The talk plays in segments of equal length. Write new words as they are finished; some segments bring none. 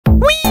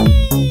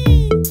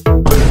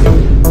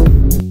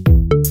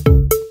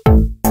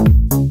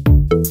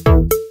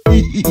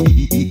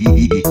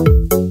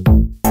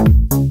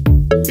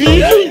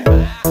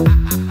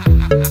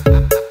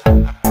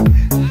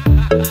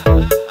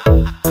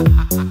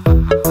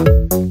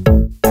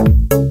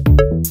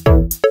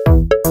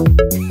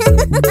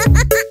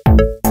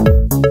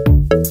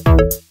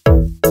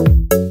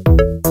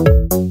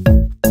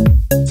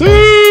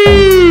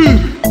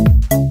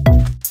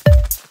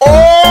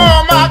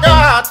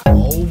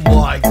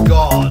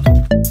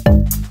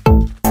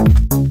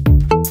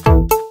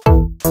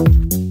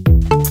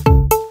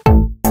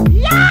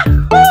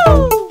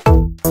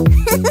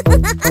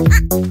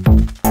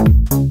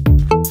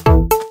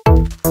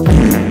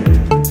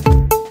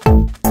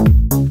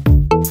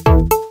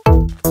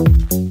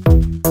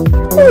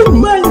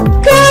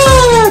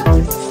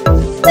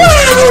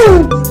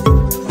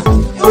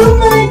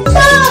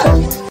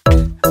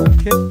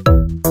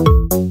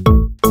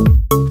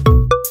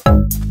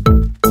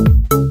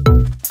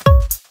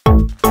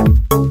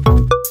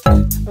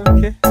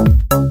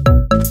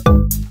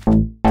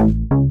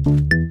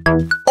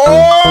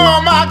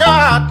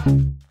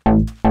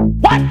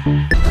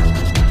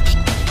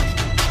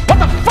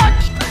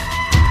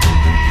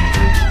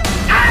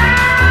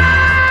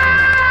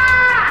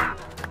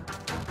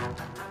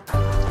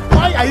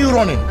you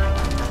running?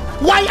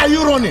 Why are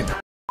you running?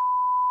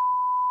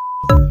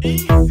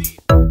 Easy.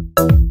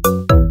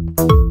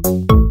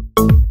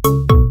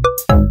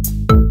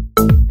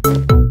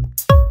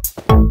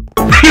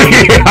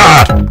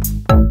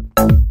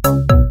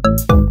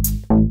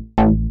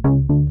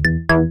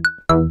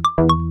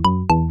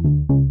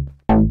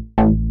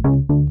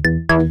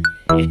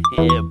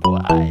 Yeah, boy.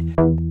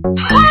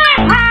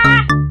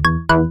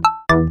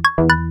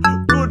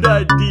 Good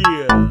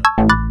idea.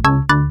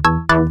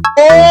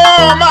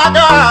 Oh my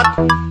God!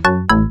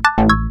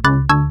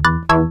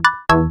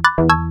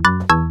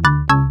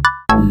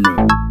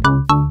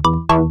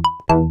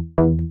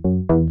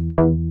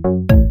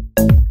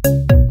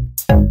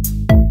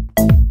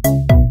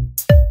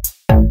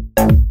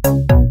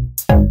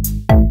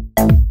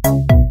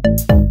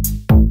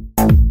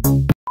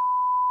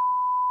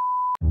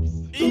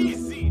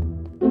 Easy.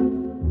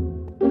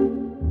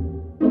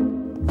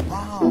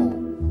 Wow.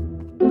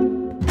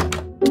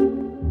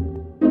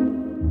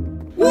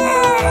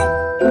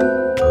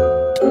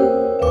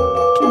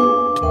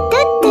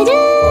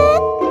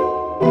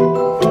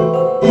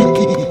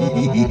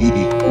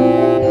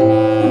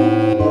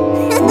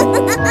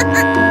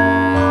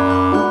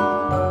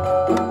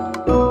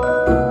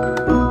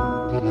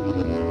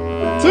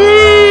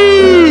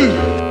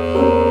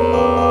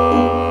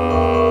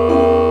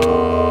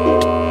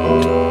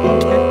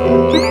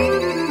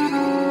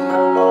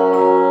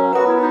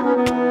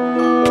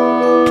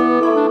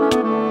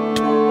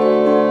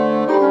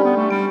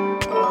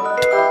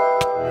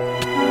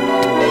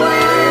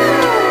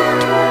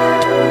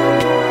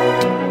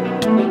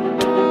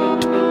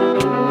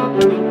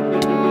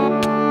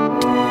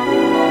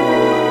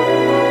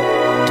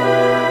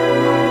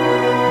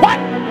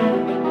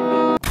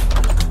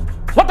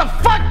 What the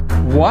fuck?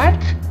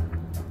 What?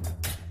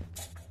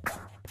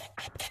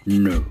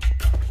 No.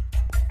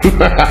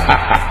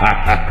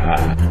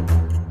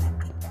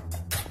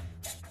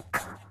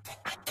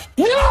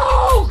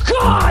 No,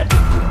 God!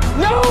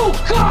 No,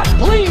 God,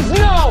 please,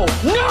 no!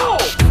 No!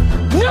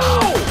 No!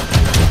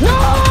 No!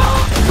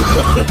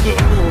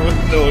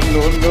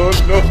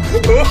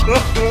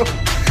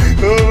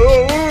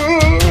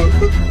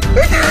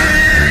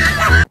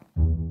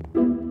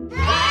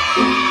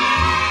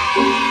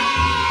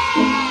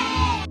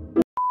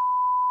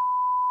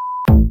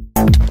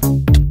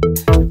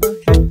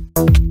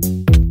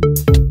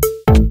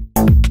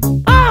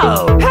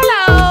 Oh,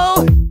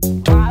 hello!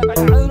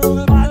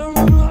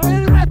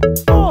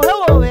 Oh,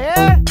 hello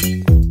there!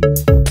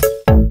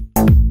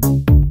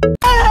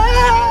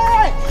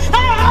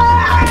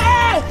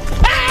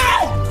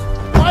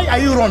 Why are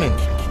you running?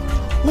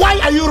 Why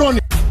are you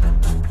running?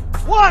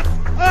 What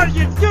are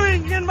you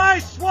doing in my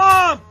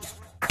swamp?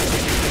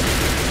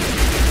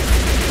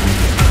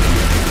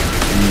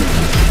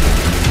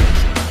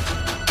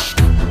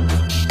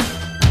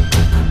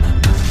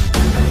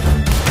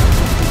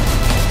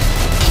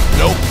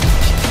 Nope.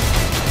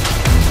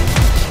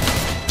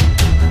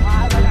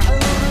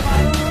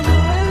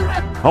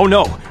 Oh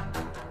no.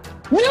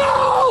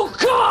 No,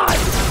 God!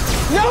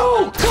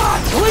 No,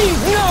 God,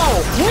 please,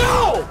 no!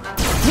 No!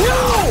 No!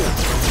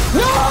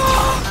 No!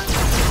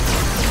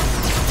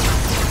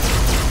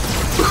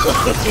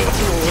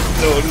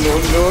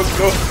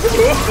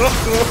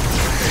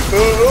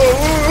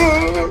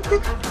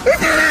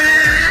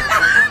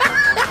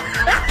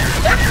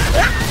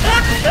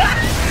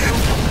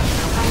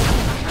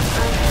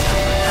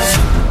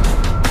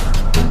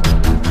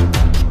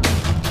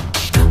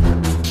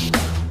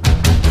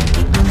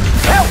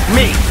 Help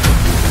me!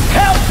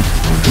 Help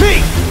me!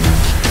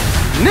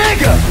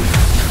 Nigga!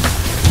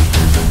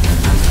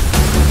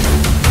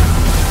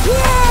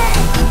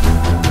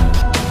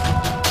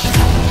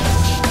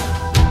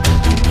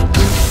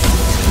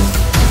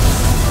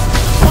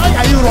 Why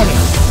are you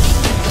running?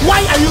 Why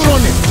are you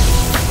running?